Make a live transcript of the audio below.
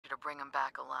bring him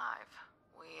back alive.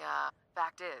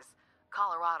 Fact is,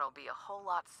 Colorado'll be a whole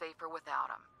lot safer without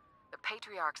him. The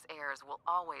Patriarch's heirs will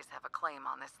always have a claim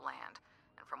on this land.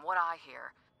 And from what I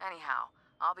hear, anyhow,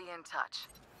 I'll be in touch.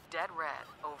 Dead Red,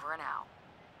 over and out.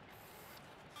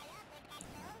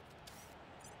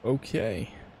 Okay.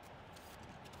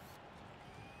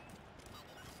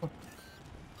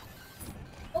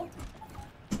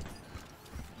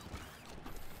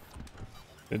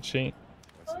 Did she?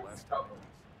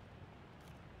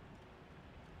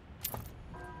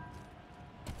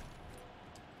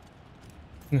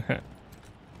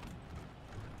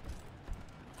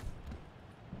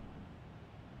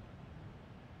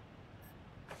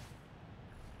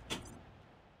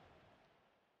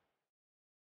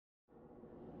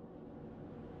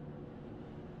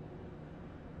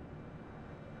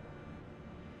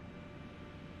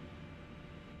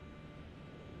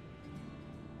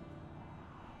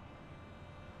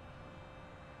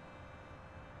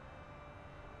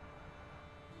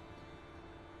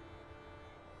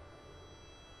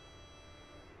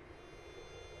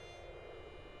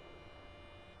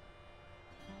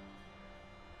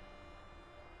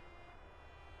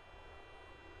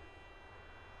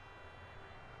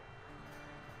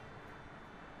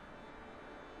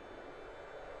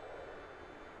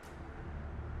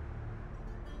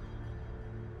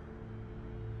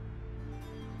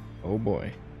 Oh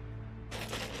boy.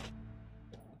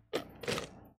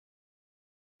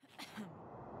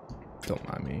 Don't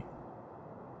mind me.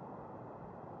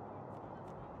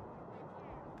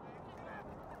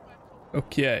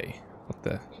 Okay. What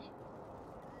the?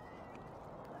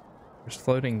 There's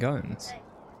floating guns.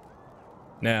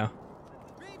 No.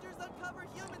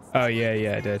 Oh yeah,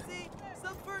 yeah, I did.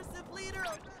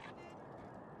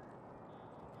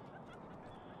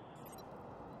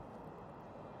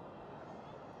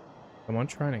 Someone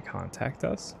trying to contact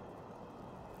us?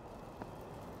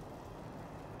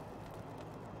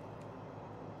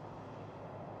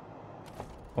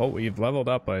 Oh, we've leveled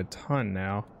up a ton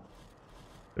now.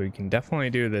 So we can definitely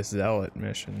do this zealot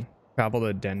mission. Travel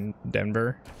to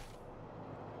Denver.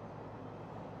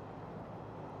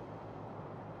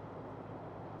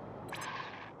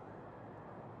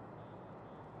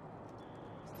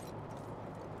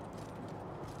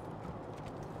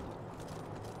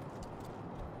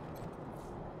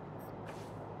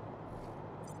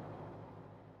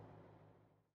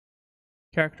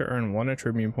 Character earn 1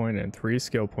 attribute point and 3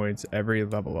 skill points every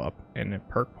level up, and a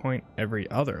perk point every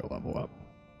other level up.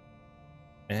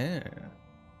 Yeah.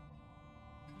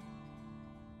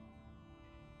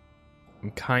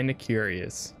 I'm kind of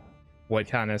curious what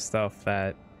kind of stuff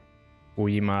that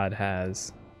Weemod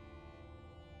has,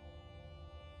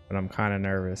 but I'm kind of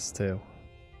nervous too,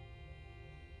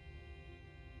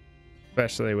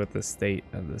 especially with the state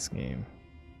of this game.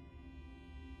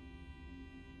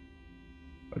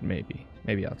 But maybe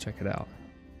I'll check it out.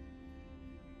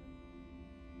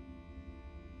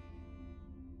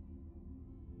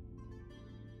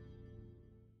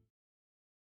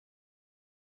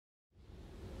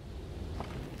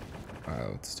 Alright,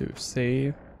 let's do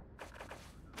save.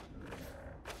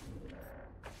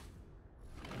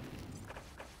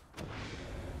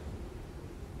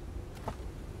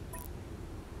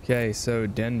 Okay, so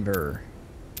Denver.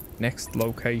 Next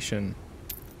location.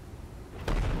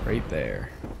 Right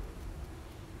there.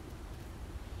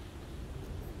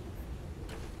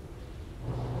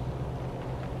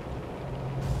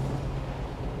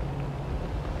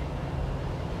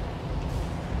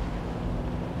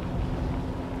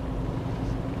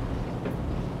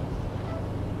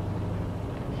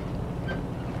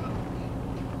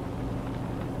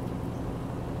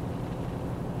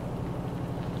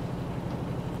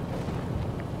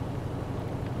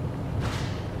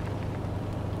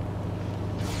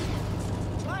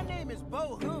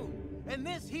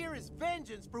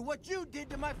 For what you did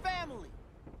to my family.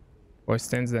 Boy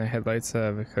stands in the headlights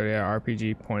of a Kodiak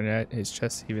RPG pointed at his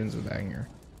chest heavens with anger.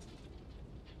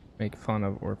 Make fun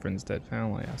of orphans' dead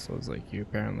family assholes like you.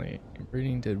 Apparently,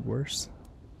 inbreeding did worse.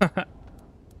 Got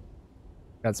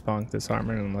Spunk, disarm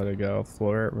it and let it go.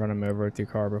 Floor it, run him over with your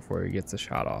car before he gets a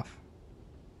shot off.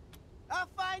 I'll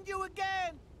find you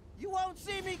again. You won't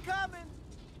see me coming.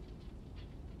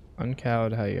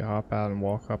 Uncowed how you hop out and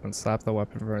walk up and slap the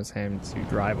weapon from his hand to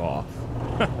drive off.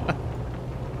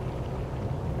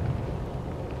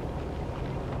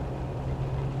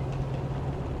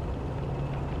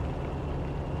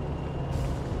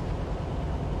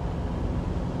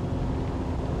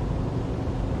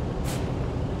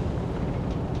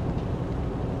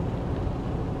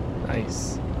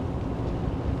 Nice.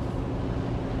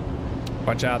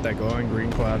 Watch out, that glowing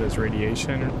green cloud is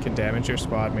radiation. Can damage your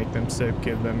squad, make them sick,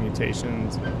 give them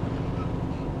mutations.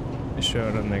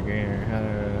 Show them the game how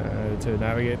to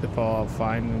navigate the fall,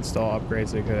 find and install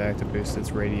upgrades that could act to boost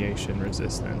its radiation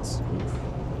resistance. Oof.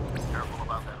 Careful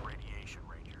about that radiation,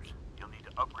 Rangers. You'll need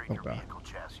to upgrade your vehicle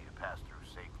chassis to pass through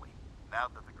safely. Now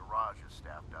that the garage is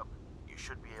staffed up, you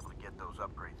should be able to get those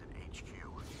upgrades at HQ.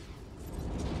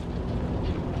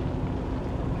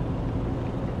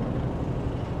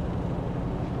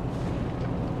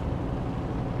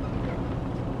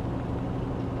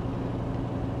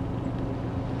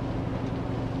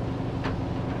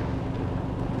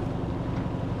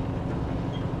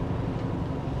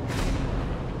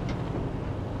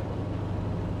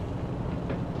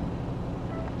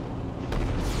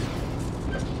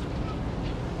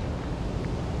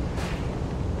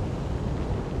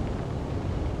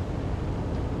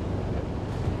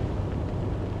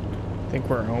 I think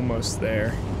we're almost there.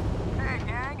 Hey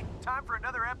gang, time for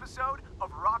another episode of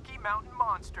Rocky Mountain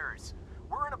Monsters.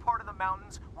 We're in a part of the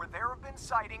mountains where there have been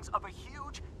sightings of a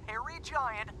huge, hairy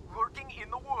giant lurking in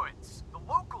the woods. The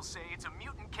locals say it's a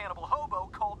mutant cannibal hobo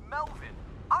called Melvin.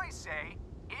 I say,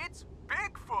 it's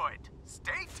Bigfoot.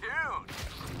 Stay tuned.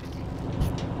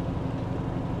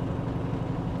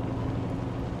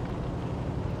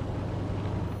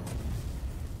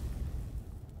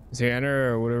 Is the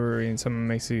enter or whatever reading something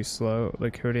makes you slow,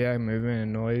 like Kodiak movement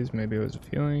and noise? Maybe it was a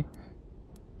feeling.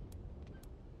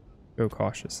 Go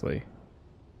cautiously.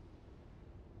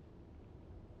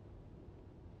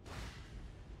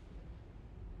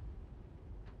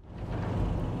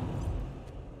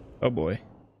 Oh boy.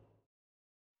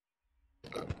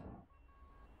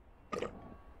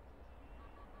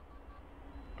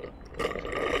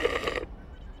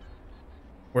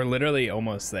 We're literally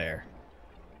almost there.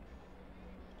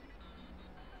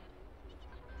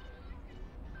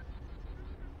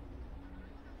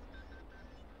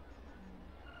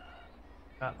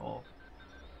 At all.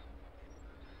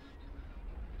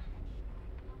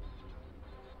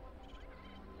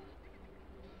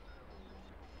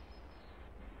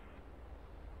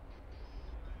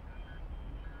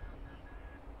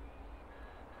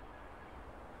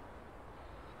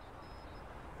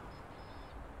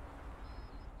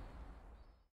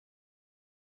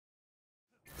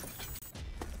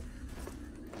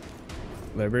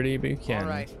 Liberty Buchanan. All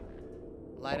right,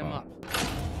 light him up.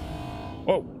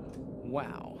 Whoa.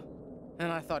 Wow.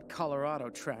 And I thought Colorado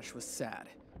trash was sad.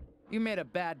 You made a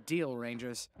bad deal,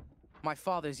 Rangers. My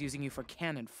father's using you for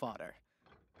cannon fodder.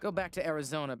 Go back to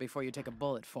Arizona before you take a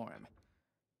bullet for him.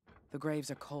 The graves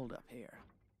are cold up here.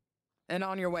 And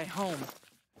on your way home,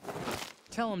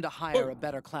 tell him to hire a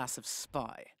better class of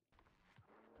spy.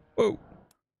 Whoa.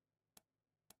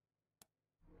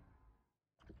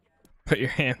 Put your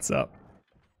hands up.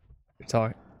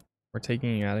 We're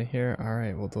taking you out of here. All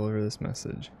right, we'll deliver this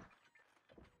message.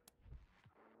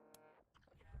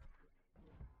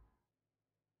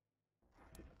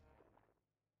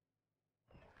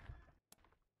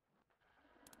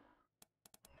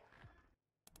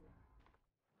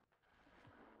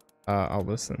 I'll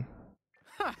listen.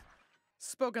 Ha!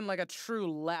 Spoken like a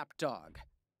true lapdog.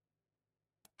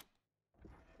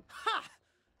 Ha!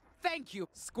 Thank you,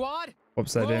 squad!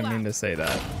 Whoops, I didn't Roll mean out. to say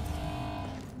that.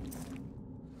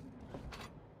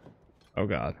 Oh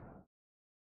god.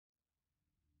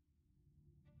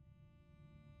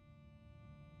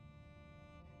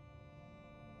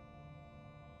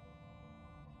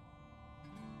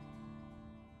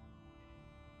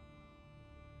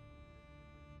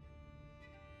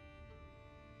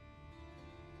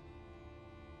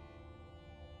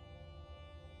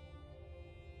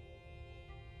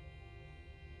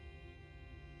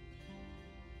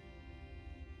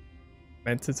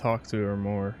 Meant to talk to her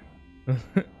more.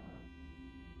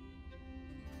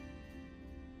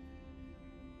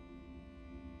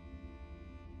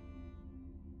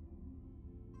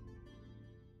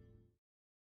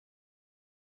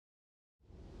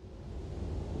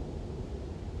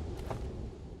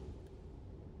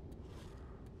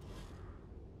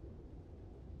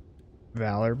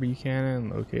 Valor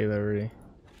Buchanan, locate Liberty.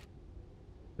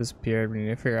 Disappeared. We need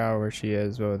to figure out where she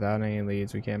is, but without any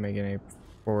leads, we can't make any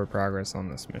forward progress on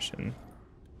this mission.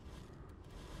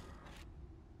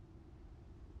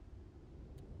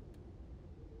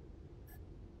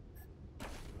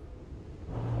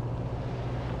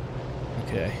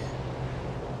 Okay.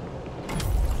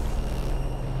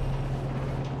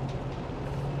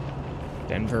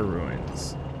 Denver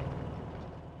ruins.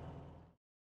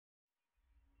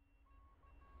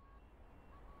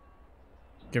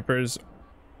 Gipper's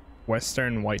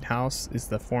Western White House is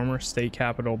the former state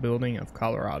capitol building of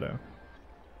Colorado.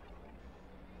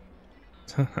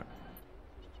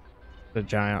 The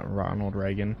giant Ronald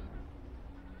Reagan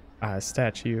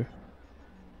statue.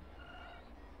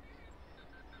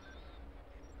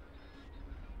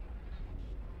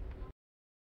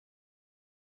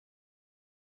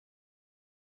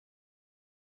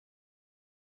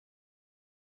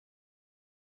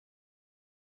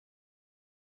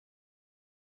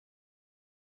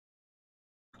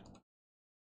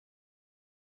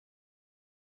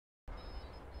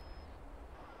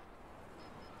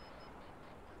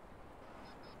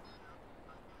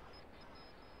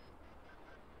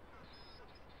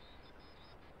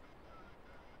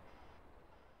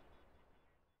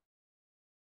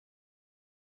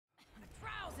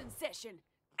 Trials in session.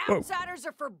 Whoa. Outsiders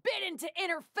are forbidden to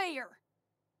interfere.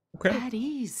 Okay. At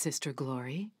ease, Sister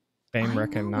Glory. Fame I know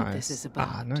recognized. what this is about.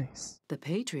 Ah, nice. The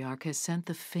Patriarch has sent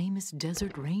the famous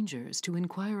Desert Rangers to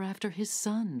inquire after his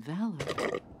son,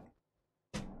 Valor.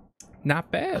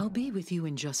 Not bad. I'll be with you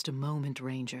in just a moment,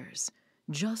 Rangers.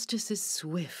 Justice is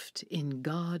swift in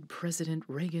God President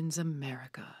Reagan's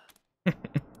America.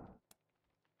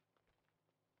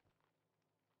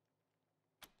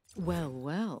 Well,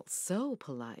 well, so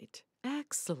polite.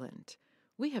 Excellent.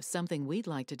 We have something we'd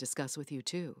like to discuss with you,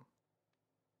 too.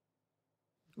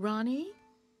 Ronnie,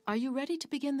 are you ready to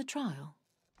begin the trial?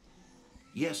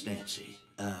 Yes, Nancy.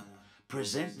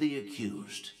 Present the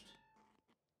accused.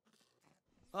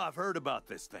 I've heard about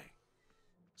this thing.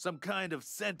 Some kind of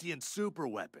sentient super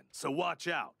weapon, so watch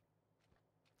out.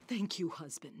 Thank you,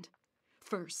 husband.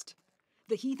 First,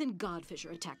 the heathen godfisher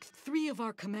attacked 3 of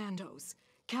our commandos,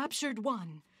 captured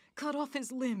 1, cut off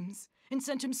his limbs, and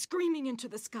sent him screaming into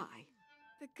the sky.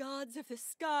 The gods of the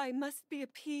sky must be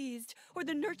appeased, or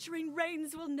the nurturing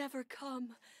rains will never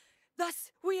come.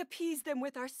 Thus, we appease them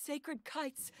with our sacred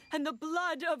kites and the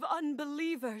blood of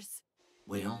unbelievers.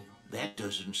 Well, that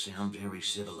doesn't sound very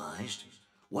civilized.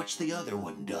 What's the other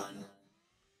one done?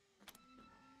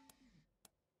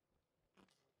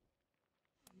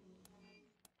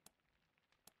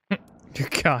 Your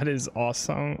god is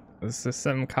awesome. Is this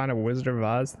some kind of Wizard of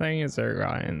Oz thing? Is there a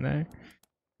guy in there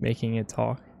making it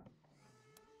talk?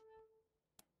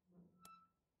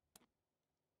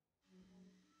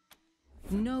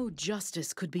 No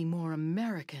justice could be more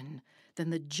American than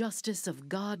the justice of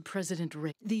God President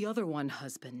Rick. The other one,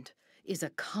 husband, is a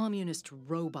communist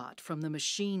robot from the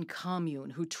machine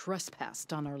commune who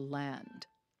trespassed on our land.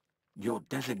 Your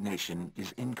designation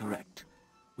is incorrect.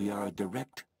 We are a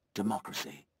direct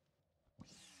democracy.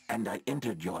 And I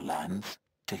entered your lands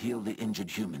to heal the injured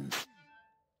humans.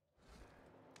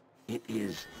 It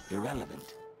is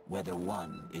irrelevant whether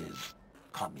one is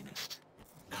communist.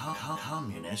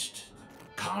 Communist?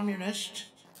 Communist?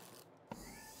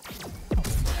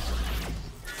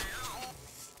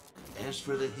 As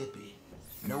for the hippie,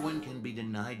 no one can be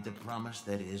denied the promise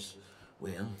that is,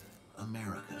 well,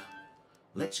 America.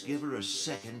 Let's give her a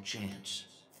second chance.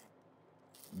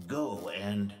 Go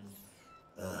and,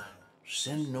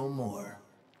 send no more.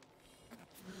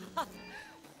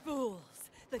 Fools!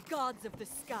 The gods of the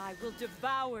sky will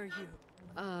devour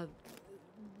you.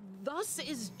 Thus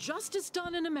is justice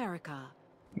done in America.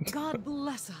 God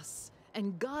bless us,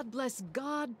 and God bless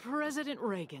God President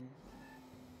Reagan.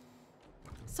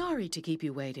 Sorry to keep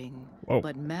you waiting,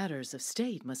 but matters of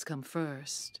state must come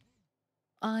first.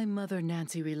 I'm Mother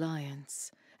Nancy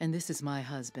Reliance, and this is my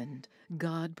husband,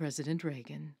 God President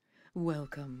Reagan.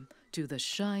 Welcome to the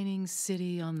shining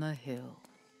city on the hill.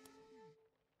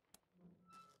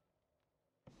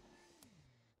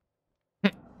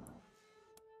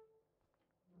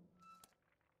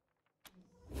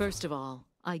 First of all,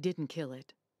 I didn't kill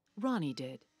it. Ronnie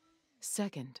did.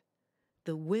 Second,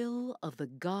 the will of the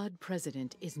God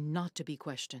President is not to be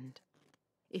questioned.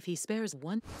 If he spares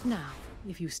one... Now,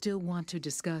 if you still want to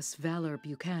discuss Valor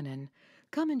Buchanan,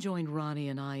 come and join Ronnie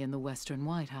and I in the Western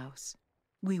White House.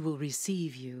 We will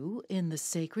receive you in the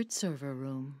sacred server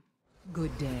room.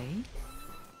 Good day.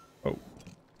 Oh.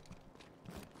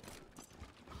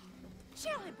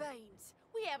 Chili beans!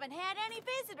 We haven't had any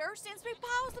visitors since we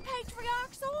paused the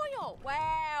Patriarch's oil.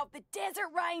 Wow, the Desert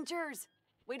Rangers!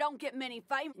 We don't get many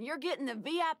favors. You're getting the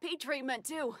VIP treatment,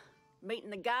 too.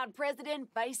 Meeting the God President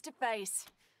face to face.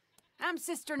 I'm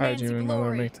Sister How did Nancy you and Mother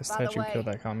Glory, make the by the statue way. kill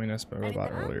that communist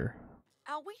robot earlier?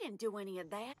 Oh, we didn't do any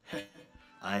of that.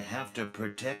 I have to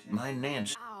protect my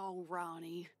Nancy. Oh,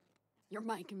 Ronnie. You're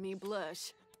making me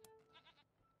blush.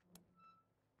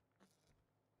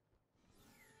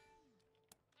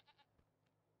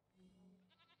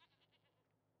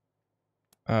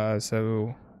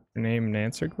 So your name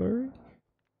Nancy Glory?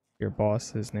 Your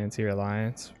boss is Nancy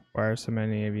Reliance. Why are so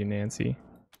many of you Nancy?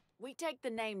 We take the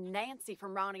name Nancy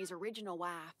from Ronnie's original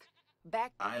wife.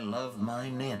 back. I love my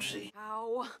Nancy.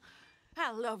 Oh,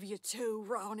 I love you too,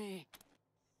 Ronnie.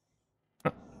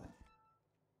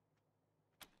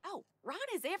 Oh, Ron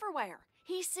is everywhere.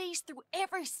 He sees through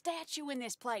every statue in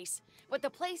this place. But the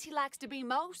place he likes to be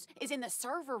most is in the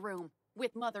server room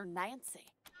with Mother Nancy.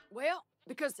 Well,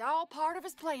 because it's all part of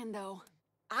his plan, though.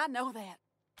 I know that.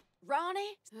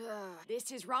 Ronnie,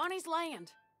 this is Ronnie's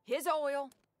land, his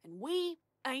oil, and we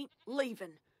ain't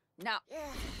leaving. Now,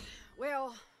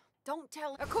 well, don't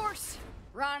tell. Of course,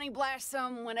 Ronnie blasts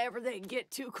them whenever they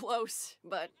get too close,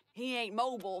 but he ain't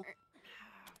mobile.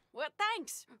 Well,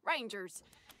 thanks, Rangers.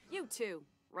 You too,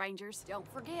 Rangers.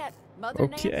 Don't forget, Mother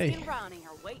Nancy and Ronnie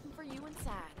are waiting for you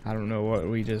inside. I don't know what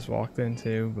we just walked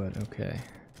into, but okay.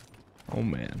 Oh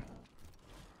man.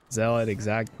 Zealot,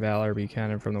 exact valor,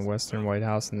 Buchanan from the Western White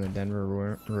House in the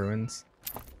Denver ruins.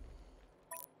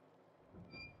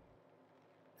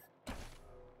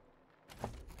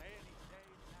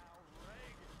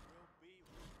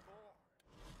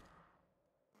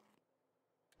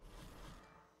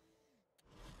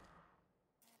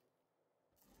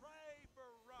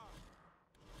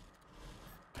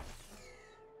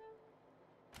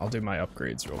 I'll do my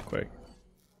upgrades real quick.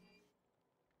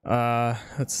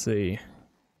 Let's see.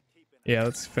 Yeah,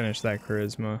 let's finish that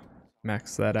charisma.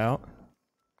 Max that out.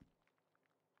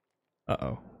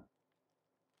 Uh-oh.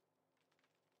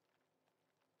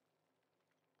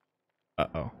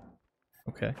 Uh-oh.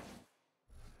 Okay.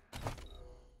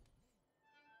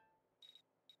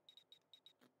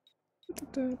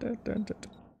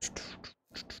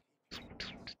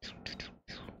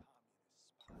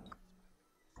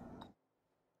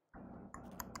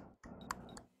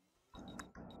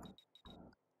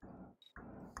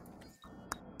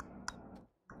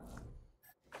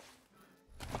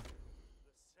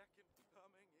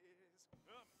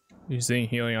 Using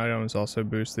healing items also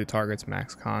boosts the target's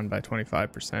max con by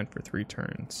 25% for 3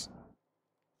 turns.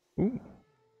 Ooh.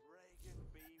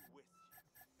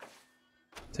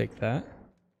 Take that.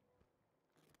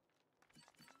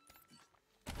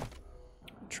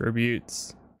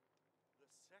 Tributes.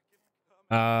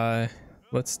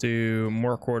 Let's do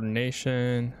more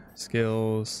coordination,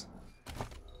 skills.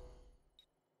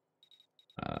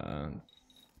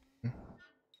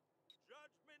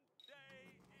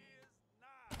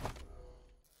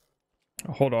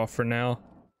 I'll hold off for now.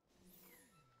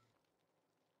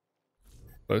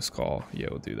 Close call. Yeah,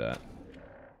 we'll do that.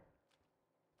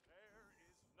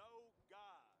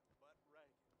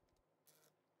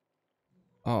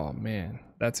 Oh man,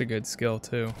 that's a good skill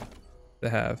too to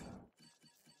have.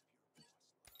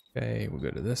 Okay, we'll go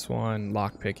to this one.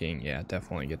 Lock picking. Yeah,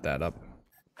 definitely get that up.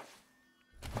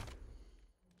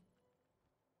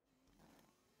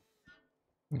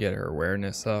 Get her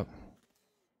awareness up.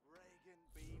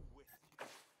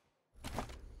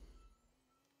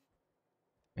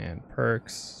 And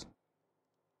perks.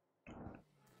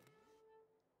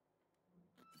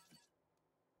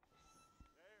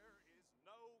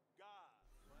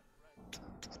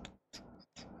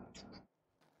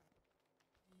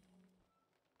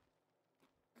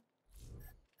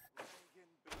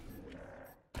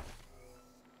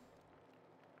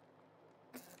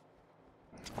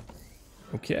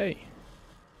 Okay.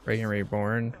 Reagan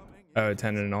Reborn.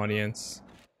 Attended an audience.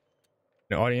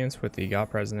 An audience with the God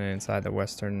President inside the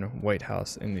Western White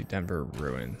House in the Denver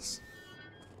ruins.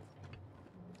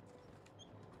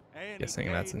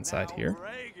 Guessing that's inside here.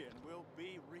 Reagan will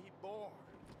be reborn.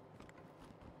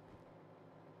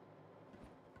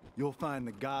 You'll find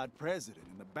the God President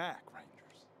in the back,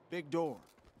 Rangers. Big door.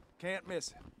 Can't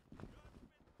miss it.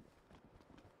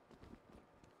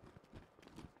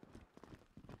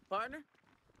 Partner?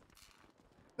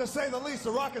 To say the least,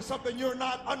 The Rock is something you're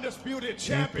not. Undisputed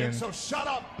champion, so shut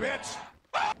up, bitch!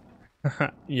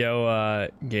 Yo,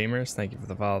 gamers, thank you for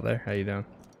the follow there. How you doing?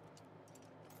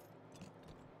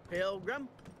 Pilgrim?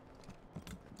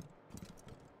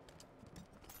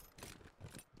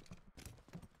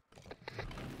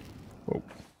 Whoa.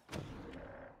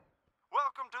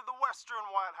 Welcome to the Western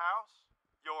White House.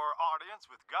 Your audience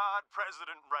with God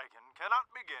President Reagan cannot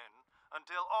begin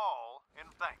until all in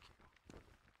thank you.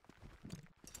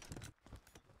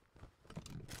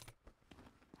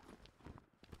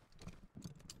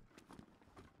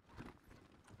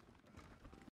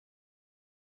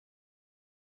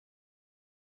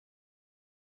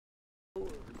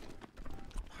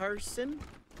 Person?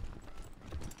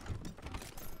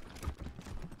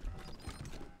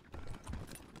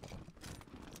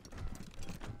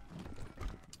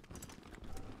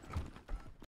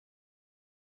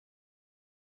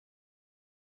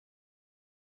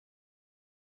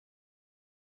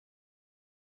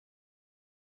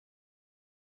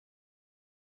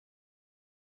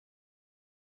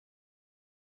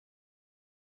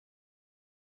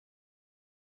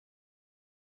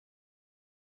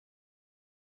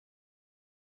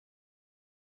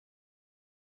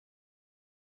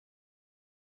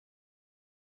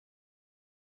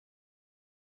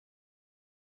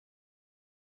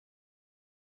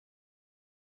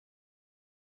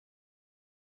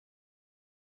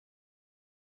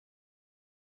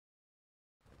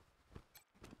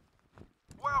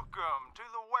 Welcome to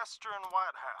the Western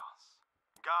White House.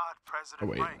 God, President Oh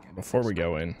wait, Reagan. before we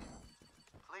go in,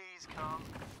 Please come.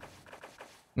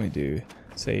 let me do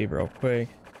save real quick.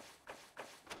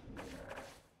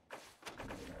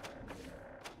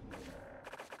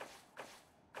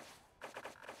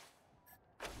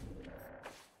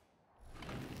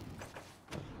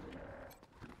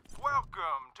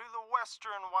 Welcome to the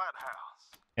Western White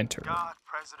House. Enter. God,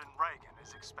 President Reagan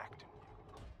is expecting you.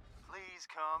 Please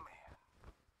come in.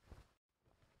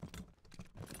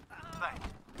 Thank you.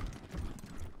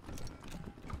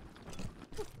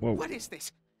 Whoa. What is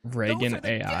this? Reagan Those are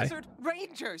the AI. Desert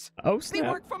Rangers. Oh, They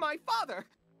snap. work for my father.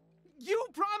 You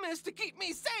promised to keep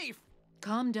me safe.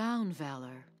 Calm down,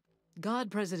 Valor.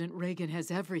 God President Reagan has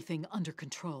everything under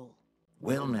control.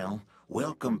 Well now,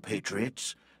 welcome,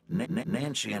 Patriots.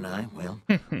 Nancy and I, well,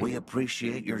 we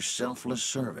appreciate your selfless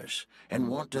service and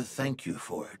want to thank you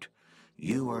for it.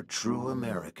 You are true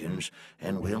Americans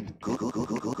and, well,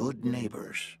 good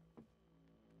neighbors.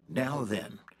 Now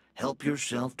then, help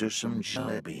yourself to some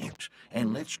jelly beans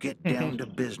and let's get down to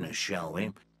business, shall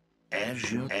we? As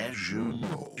you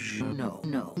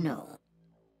know.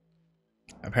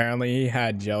 Apparently he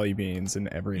had jelly beans in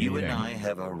every You meeting. and I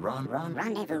have a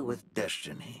rendezvous with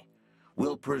destiny.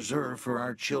 We'll preserve for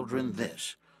our children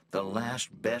this, the last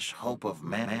best hope of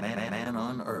man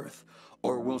on earth,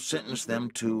 or we'll sentence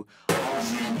them to...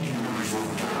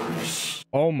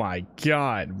 Oh my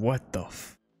god, what the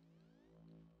f...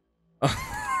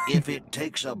 If it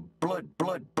takes a blood,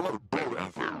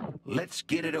 let's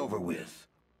get it over with.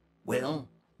 Well,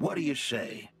 what do you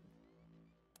say?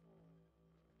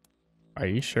 Are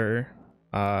you sure?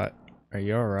 Are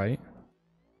you alright?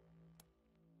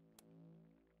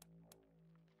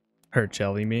 Her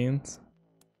jelly beans?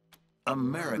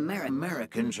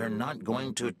 Americans are not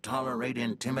going to tolerate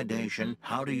intimidation.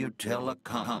 How do you tell a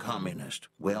communist?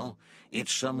 Well,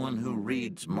 it's someone who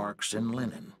reads Marx and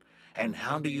Lenin. And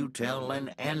how do you tell an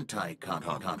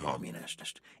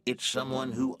anti-communist? It's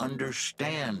someone who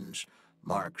understands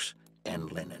Marx and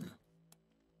Lenin.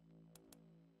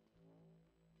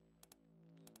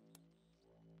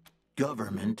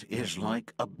 Government is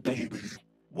like a baby.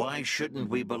 Why shouldn't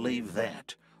we believe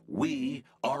that? We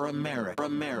are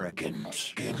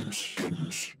Americans.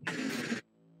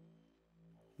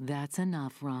 That's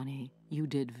enough, Ronnie. You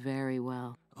did very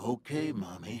well. Okay,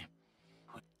 Mommy.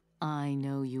 I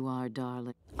know you are,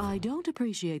 darling. I don't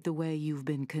appreciate the way you've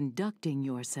been conducting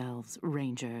yourselves,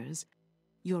 Rangers.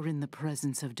 You're in the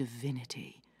presence of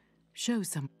divinity. Show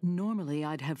some... Normally,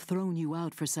 I'd have thrown you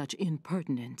out for such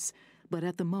impertinence, but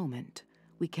at the moment,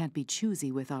 we can't be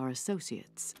choosy with our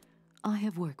associates. I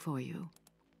have work for you.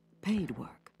 Paid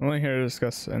work. I'm only here to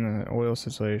discuss an oil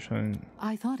situation.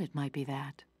 I thought it might be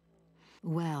that.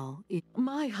 Well,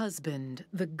 my husband,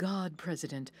 the God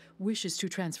President, wishes to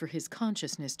transfer his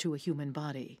consciousness to a human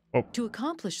body. Oh. To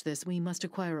accomplish this, we must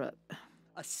acquire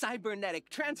A cybernetic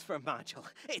transfer module.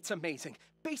 It's amazing.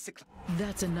 Basically...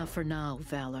 That's enough for now,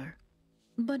 Valor.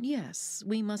 But yes,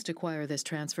 we must acquire this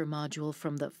transfer module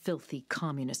from the filthy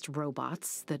communist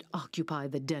robots that occupy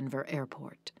the Denver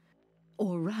airport.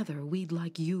 Or rather, we'd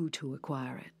like you to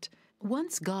acquire it.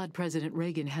 Once God President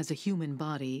Reagan has a human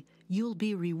body, you'll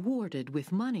be rewarded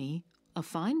with money, a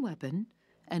fine weapon,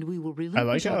 and we will relinquish I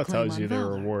like how our it claim tells on you the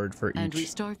Valor reward for and each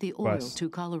restart the oil quest. to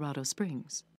Colorado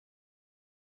Springs.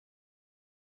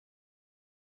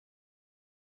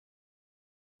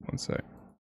 One sec.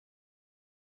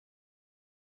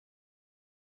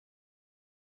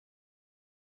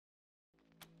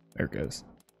 There it goes.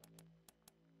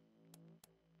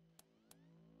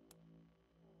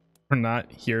 We're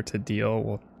not here to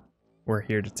deal. We're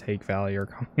here to take value. You're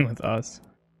coming with us.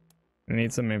 We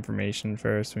need some information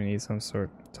first. We need some sort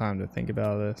of time to think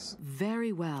about this.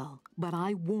 Very well, but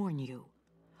I warn you,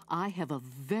 I have a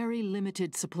very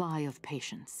limited supply of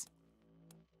patience.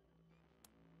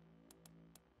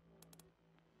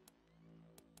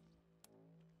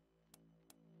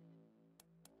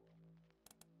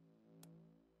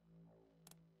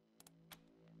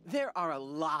 There are a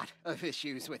lot of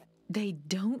issues with... They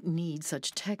don't need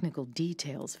such technical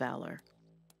details, Valor.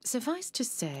 Suffice to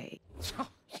say... Oh,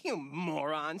 you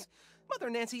morons! Mother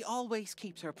Nancy always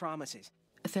keeps her promises.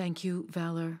 Thank you,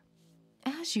 Valor.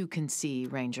 As you can see,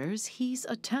 Rangers, he's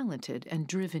a talented and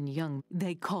driven young...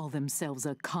 They call themselves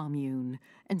a commune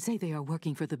and say they are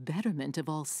working for the betterment of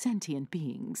all sentient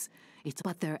beings.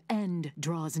 But their end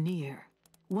draws near.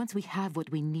 Once we have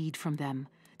what we need from them,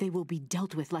 they will be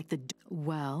dealt with like the...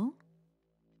 Well?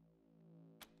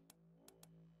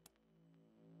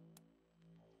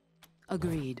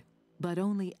 Agreed. But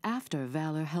only after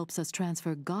Valor helps us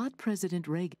transfer God President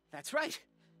Reagan. That's right.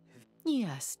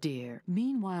 Yes, dear.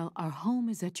 Meanwhile, our home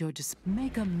is at your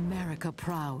Make America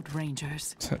proud,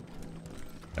 Rangers.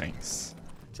 Thanks.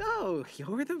 So,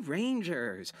 you're the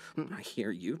Rangers. I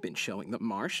hear you've been showing the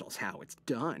Marshals how it's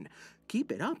done.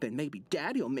 Keep it up and maybe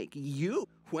Daddy'll make you...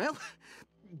 Well,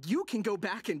 you can go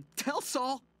back and tell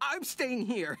Saul I'm staying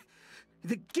here.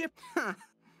 The gift...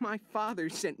 My father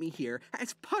sent me here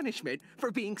as punishment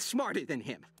for being smarter than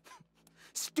him.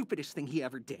 Stupidest thing he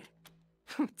ever did.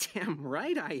 Damn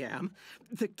right I am.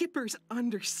 The Gippers I'm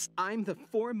the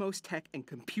foremost tech and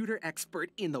computer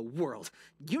expert in the world.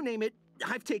 You name it,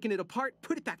 I've taken it apart,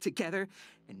 put it back together,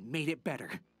 and made it better.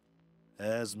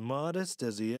 As modest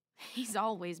as he is. He's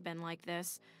always been like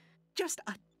this. Just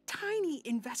a tiny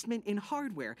investment in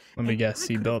hardware. Let me guess,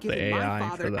 he built the AI my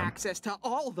father for them. Access to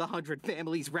all the 100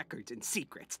 families' records and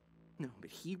secrets. No,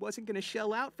 but he wasn't gonna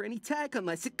shell out for any tech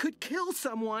unless it could kill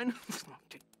someone.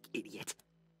 Idiot.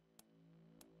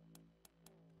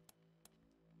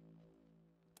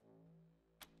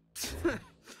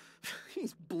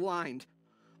 He's blind.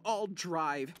 All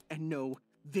drive and no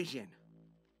vision.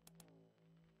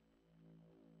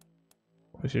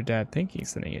 What was your dad thinking,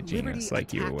 sending a genius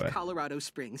like you away? Colorado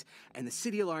Springs, and the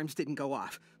city alarms didn't go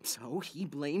off. So he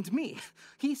blamed me.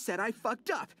 He said I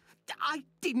fucked up. I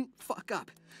didn't fuck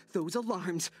up. Those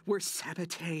alarms were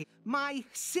sabotage. My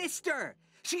sister!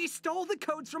 She stole the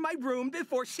codes from my room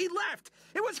before she left!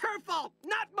 It was her fault,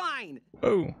 not mine!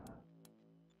 Oh.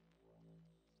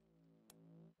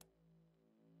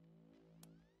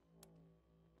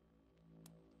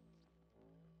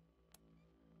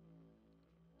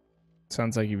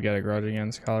 Sounds like you've got a grudge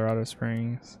against Colorado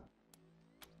Springs.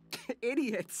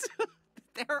 Idiots!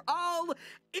 They're all...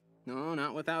 No,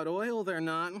 not without oil, they're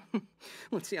not.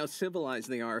 Let's see how civilized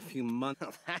they are a few months...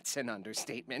 Oh, that's an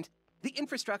understatement. The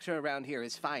infrastructure around here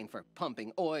is fine for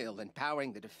pumping oil and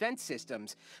powering the defense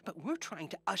systems, but we're trying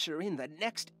to usher in the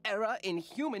next era in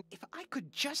human... If I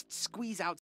could just squeeze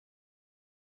out...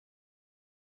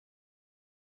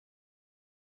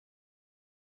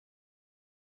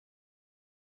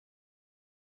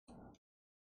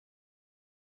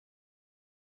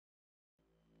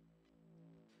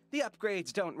 The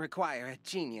upgrades don't require a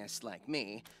genius like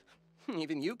me.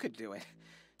 Even you could do it.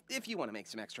 If you want to make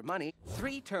some extra money,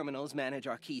 3 terminals manage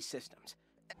our key systems.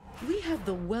 We have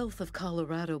the wealth of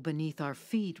Colorado beneath our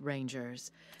feet,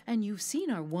 Rangers, and you've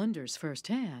seen our wonders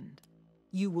firsthand.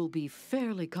 You will be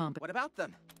fairly competent. What about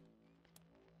them?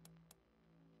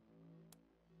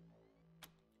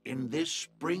 In this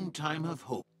springtime of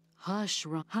hope. Hush,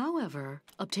 however,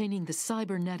 obtaining the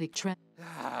cybernetic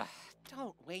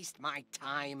Don't waste my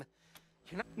time.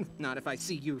 You're not if I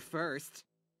see you first.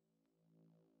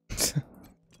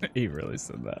 He really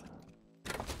said that.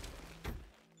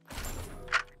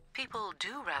 People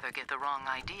do rather get the wrong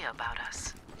idea about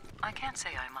us. I can't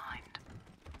say I mind.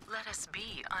 Let us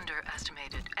be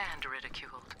underestimated and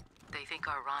ridiculed. They think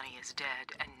our Ronnie is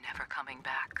dead and never coming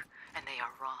back, and they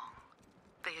are wrong.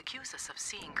 They accuse us of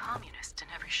seeing communists in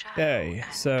every shadow. Okay,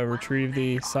 so retrieve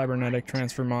the cybernetic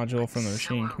transfer module from the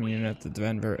machine communion at the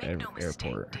Denver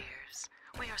airport. Dears,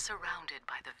 we are surrounded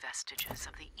by the vestiges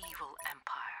of the evil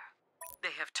empire. They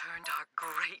have turned our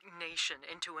great nation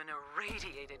into an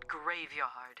irradiated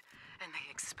graveyard, and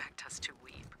they expect us to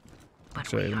weep. But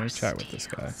Actually, we let me are chat with this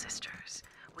guy. sisters.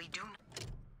 We do.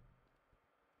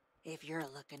 If you're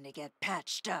looking to get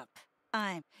patched up,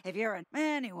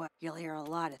 anyway, you'll hear a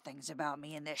lot of things about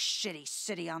me in this shitty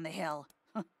city on the hill.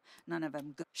 None of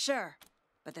them good. Sure,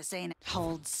 but this ain't.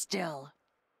 Hold still.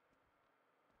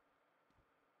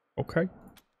 Okay.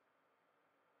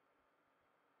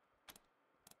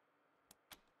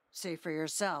 See for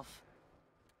yourself.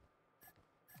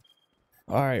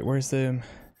 Alright, where's the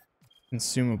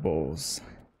consumables?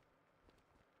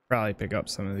 Probably pick up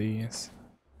some of these.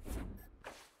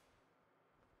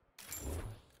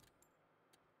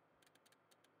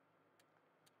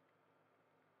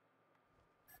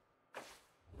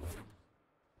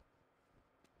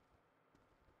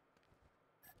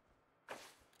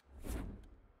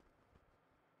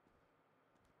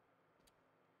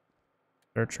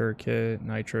 Searcher kit,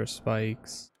 nitro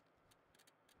spikes.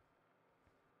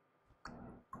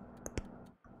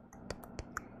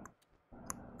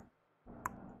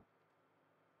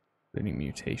 Any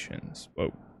mutations?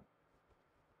 Whoa.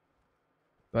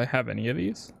 Do I have any of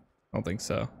these? I don't think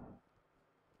so.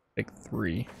 Like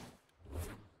 3.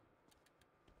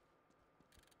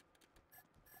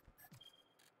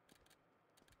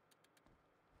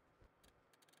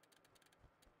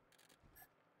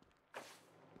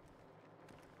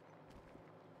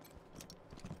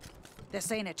 This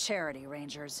ain't a charity,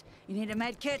 Rangers. You need a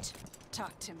med kit?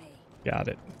 Talk to me. Got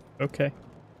it. Okay.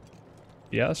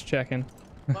 Just checking.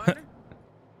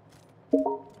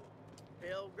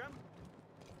 Pilgrim?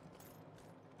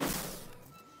 Hey,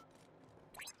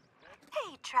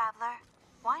 traveler.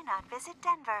 Why not visit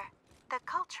Denver, the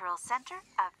cultural center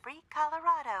of free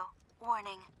Colorado?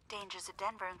 Warning, dangers of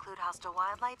Denver include hostile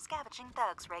wildlife, scavenging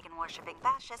thugs, Reagan-worshipping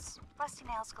fascists, rusty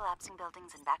nails, collapsing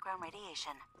buildings, and background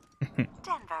radiation.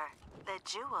 Denver, the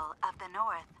jewel of the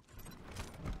North.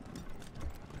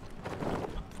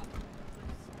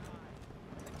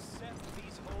 Accept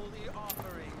these holy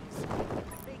offerings.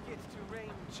 Make it to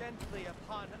rain gently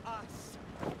upon us,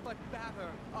 but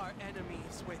batter our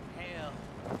enemies with hail.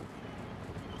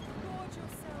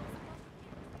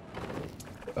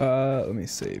 Let me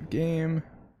save game.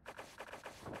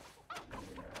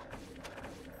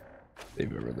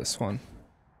 Save over this one.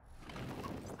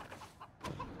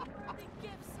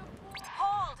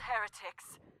 Hold,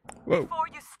 heretics! Whoa. Before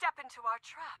you step into our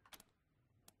trap.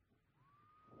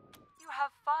 You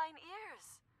have fine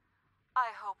ears.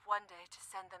 I hope one day to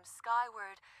send them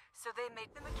skyward so they may.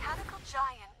 The mechanical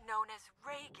giant known as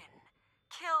Reagan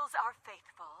kills our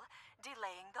faithful,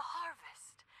 delaying the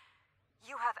harvest.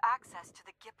 You have access to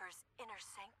the Gipper's inner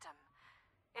sanctum.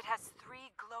 It has 3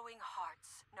 glowing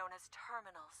hearts known as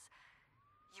terminals.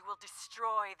 You will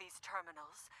destroy these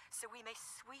terminals so we may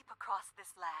sweep across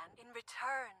this land. In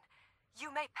return,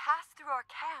 you may pass through our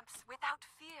camps without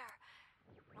fear.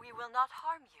 We will not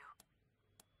harm you.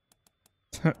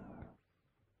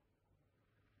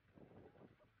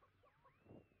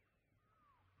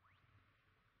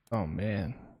 Oh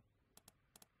man.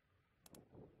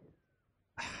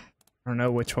 I don't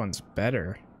know which one's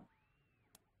better.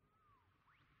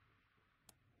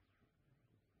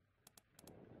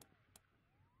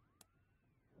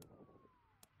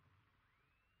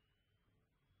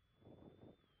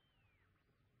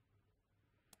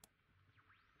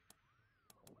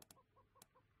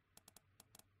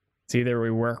 It's either we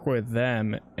work with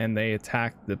them and they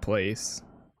attack the place,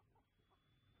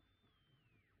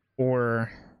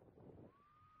 or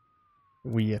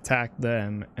we attack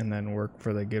them and then work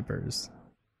for the Gippers.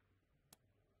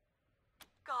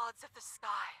 Gods of the sky,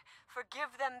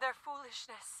 forgive them their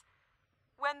foolishness.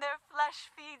 When their flesh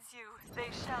feeds you, they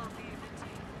shall be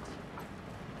redeemed.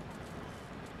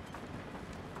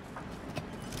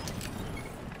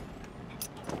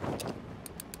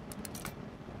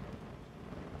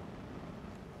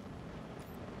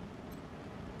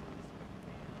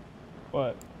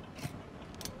 What?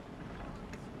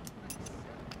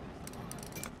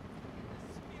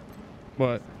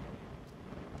 What?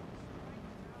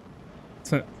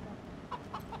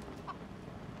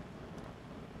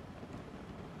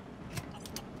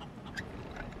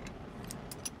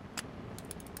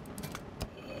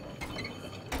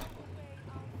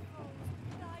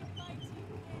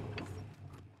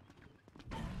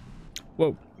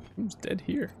 Whoa, who's dead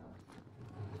here?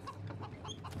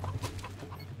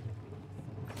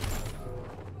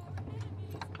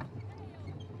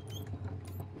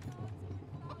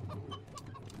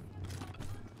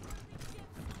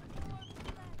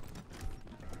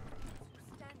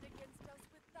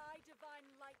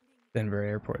 Denver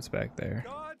Airport's back there.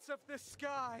 Gods of the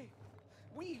sky,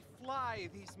 we fly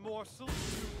these morsels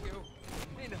to you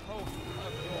in hope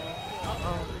of your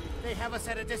Uh-oh. They have us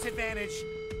at a disadvantage.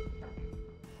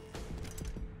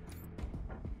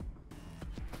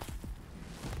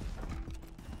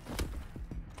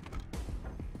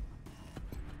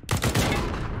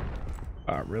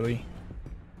 Really?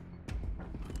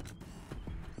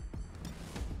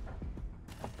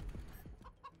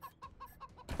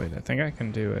 Wait, I think I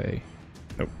can do a...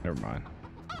 Nope, never mind.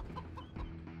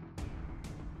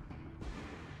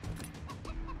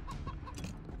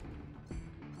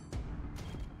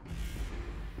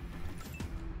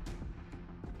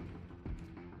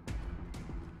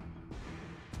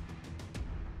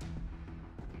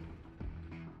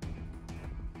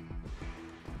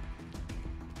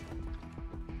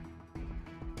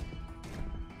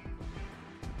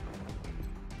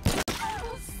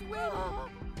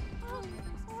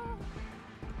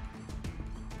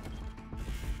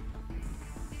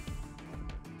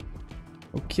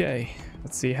 Okay,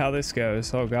 let's see how this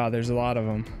goes. Oh god, there's a lot of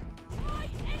them.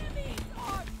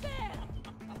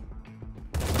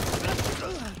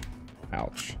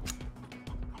 Ouch.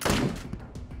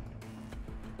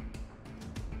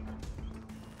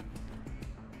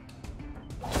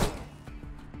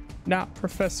 Not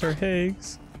Professor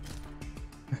Higgs.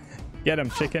 Get him,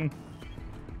 chicken.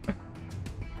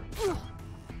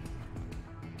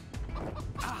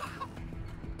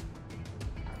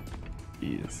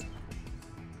 Jeez.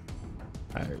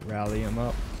 Alright, rally him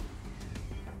up.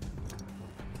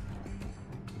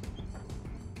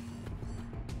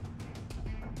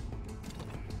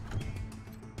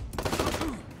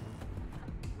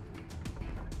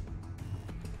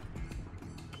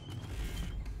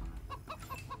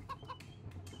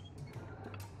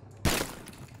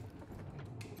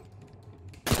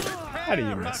 How do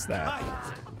you miss that?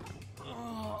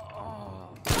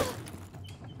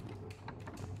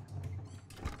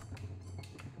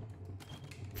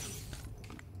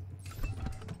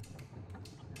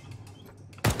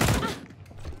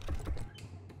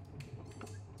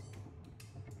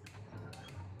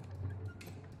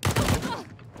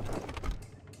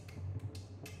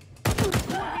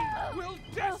 We'll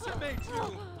decimate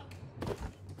you!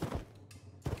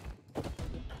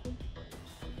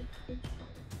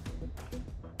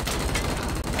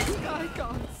 Sky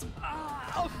gods!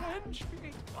 Avenge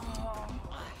me!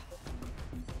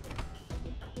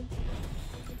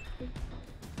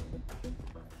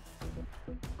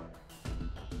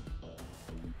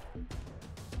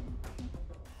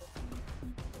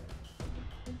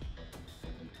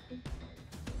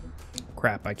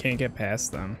 Crap, I can't get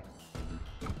past them.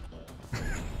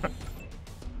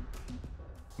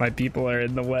 My people are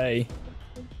in the way.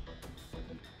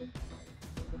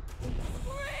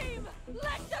 Scream!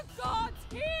 Let the gods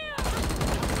hear!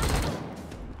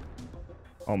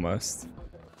 Almost.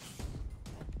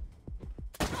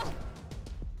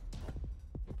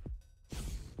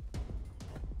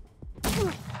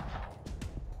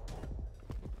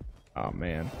 Oh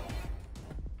man.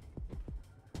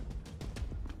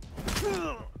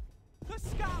 The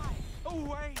sky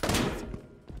awaits!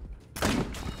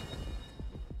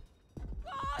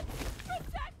 God,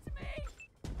 protect me!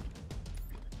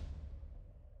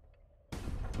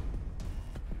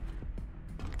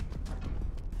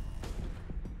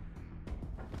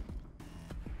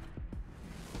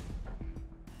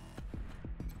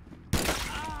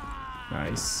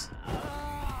 Nice.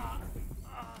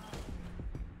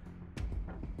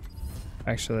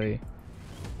 Actually,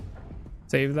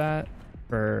 save that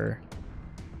for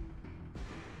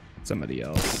somebody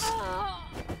else.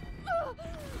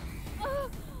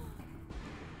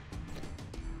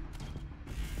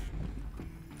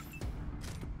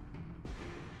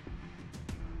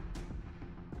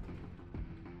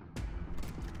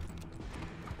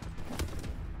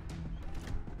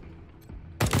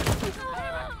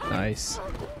 Nice.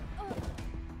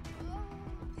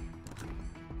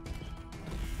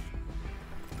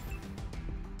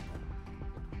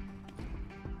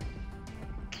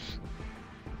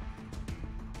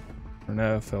 I don't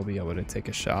know if they'll be able to take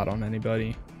a shot on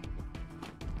anybody.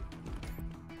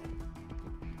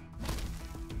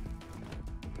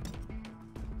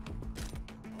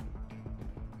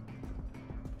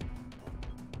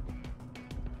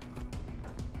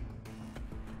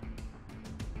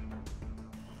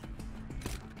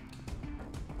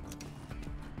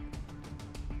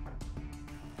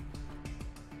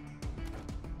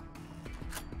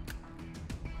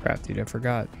 Crap, dude, I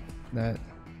forgot that.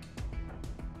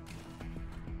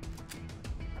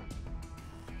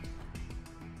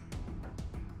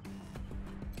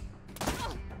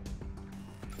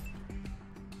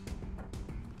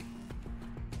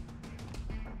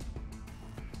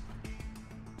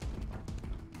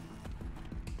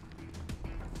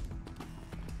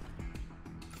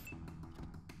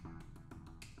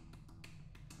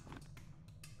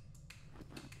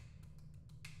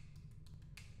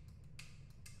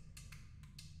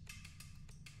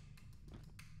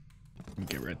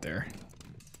 Get right there.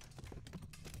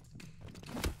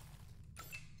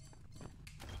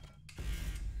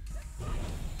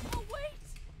 Oh, wait!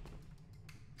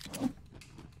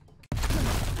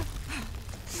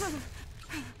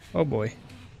 Oh boy.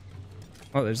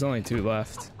 Oh, there's only 2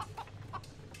 left.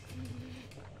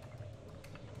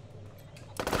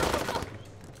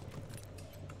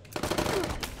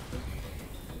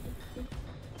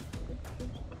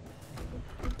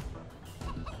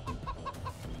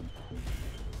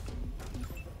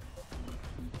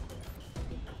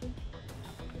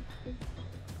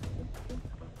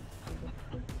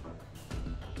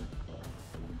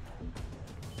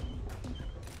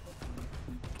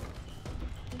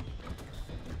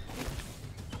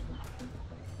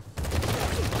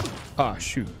 Ah,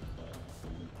 shoot.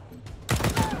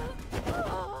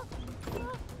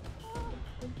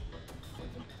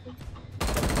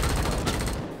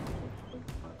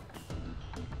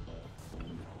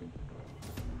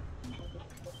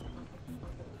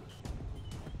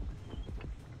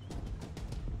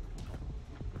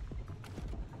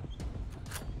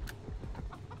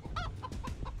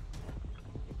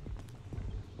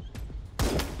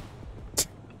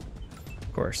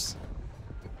 Of course.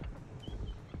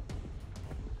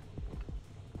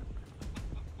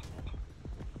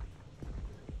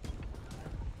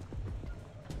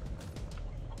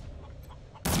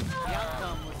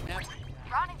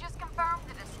 Ronnie just confirmed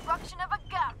the destruction of a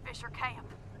godfisher camp.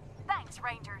 Thanks,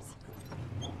 Rangers.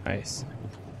 Nice.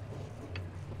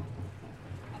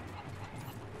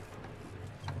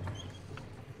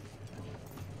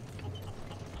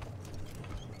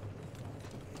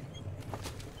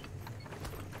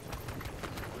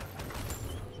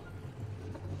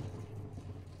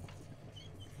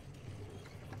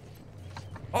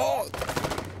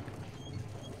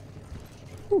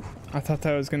 I thought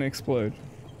that was gonna explode.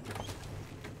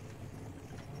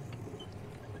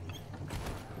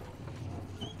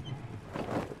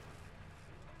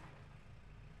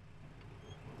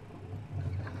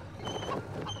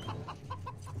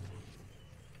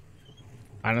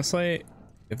 Honestly,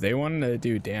 if they wanted to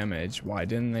do damage, why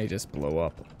didn't they just blow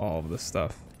up all of the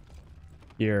stuff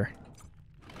here?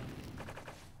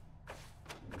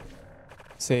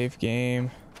 Save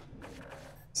game.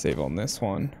 Save on this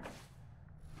one.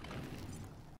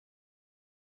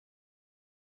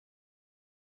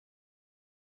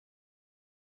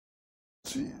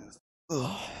 Jeez.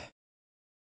 Ugh.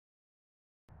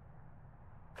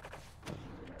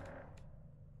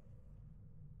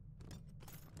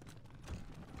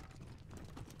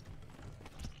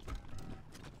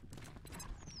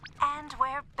 And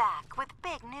we're back with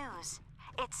big news.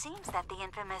 It seems that the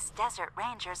infamous Desert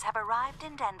Rangers have arrived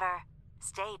in Denver.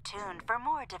 Stay tuned for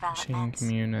more Machine developments.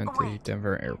 commune at the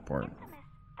Denver airport.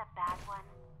 The bad one.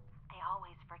 They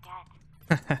always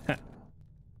forget.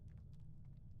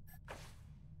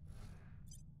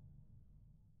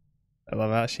 I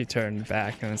love how she turned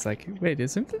back and was like, wait,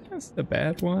 isn't this the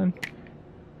bad one?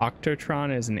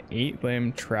 Octotron is an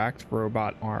 8-limbed tracked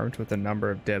robot armed with a number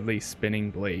of deadly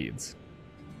spinning blades.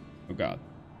 Oh god.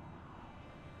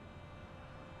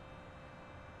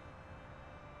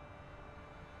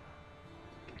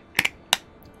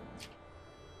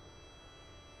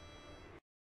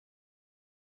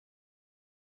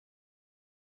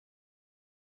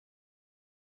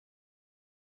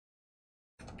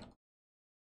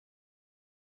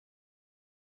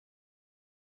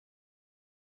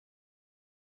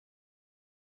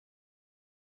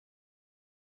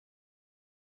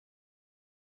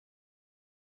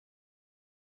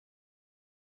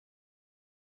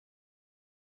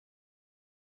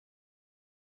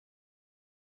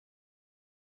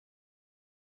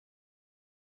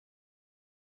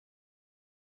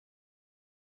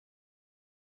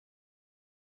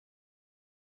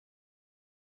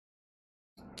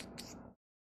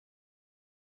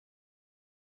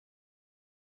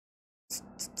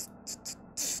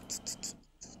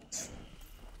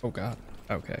 Oh god.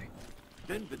 Okay.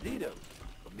 Bienvenido,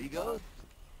 amigos.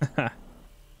 Let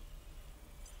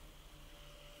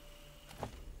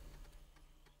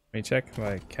me check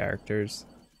my characters.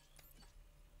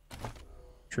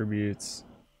 Tributes.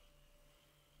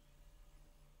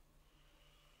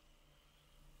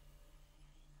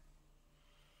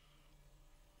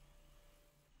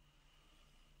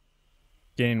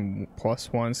 Gain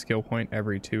 +1 skill point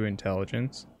every 2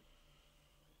 intelligence.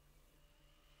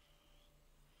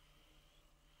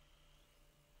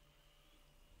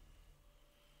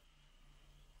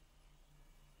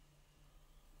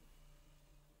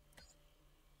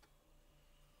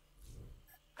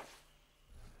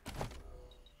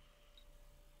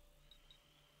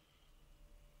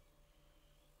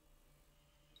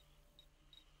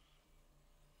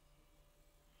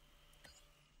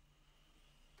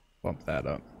 Bump that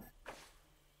up.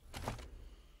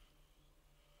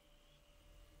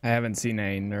 I haven't seen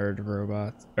a nerd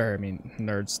robot, or I mean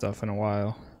nerd stuff in a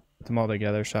while. Put them all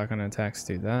together, shotgun attacks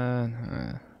do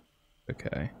that.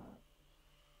 Okay.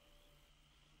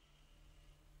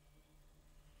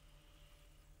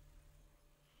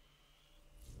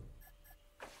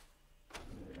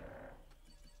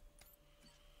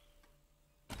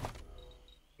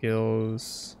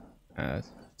 Skills.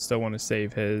 Still want to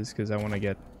save his because I want to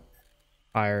get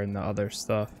higher in the other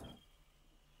stuff.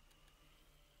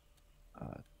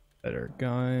 Better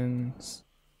guns.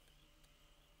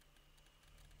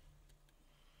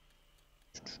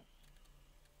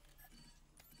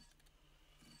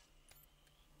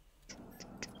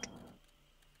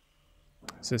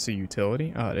 Is this a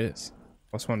utility? Oh, it is.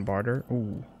 +1 barter.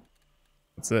 Ooh.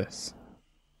 What's this?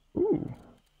 Ooh.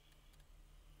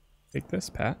 Take this,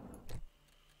 Pat.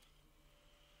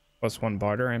 +1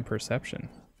 barter and perception.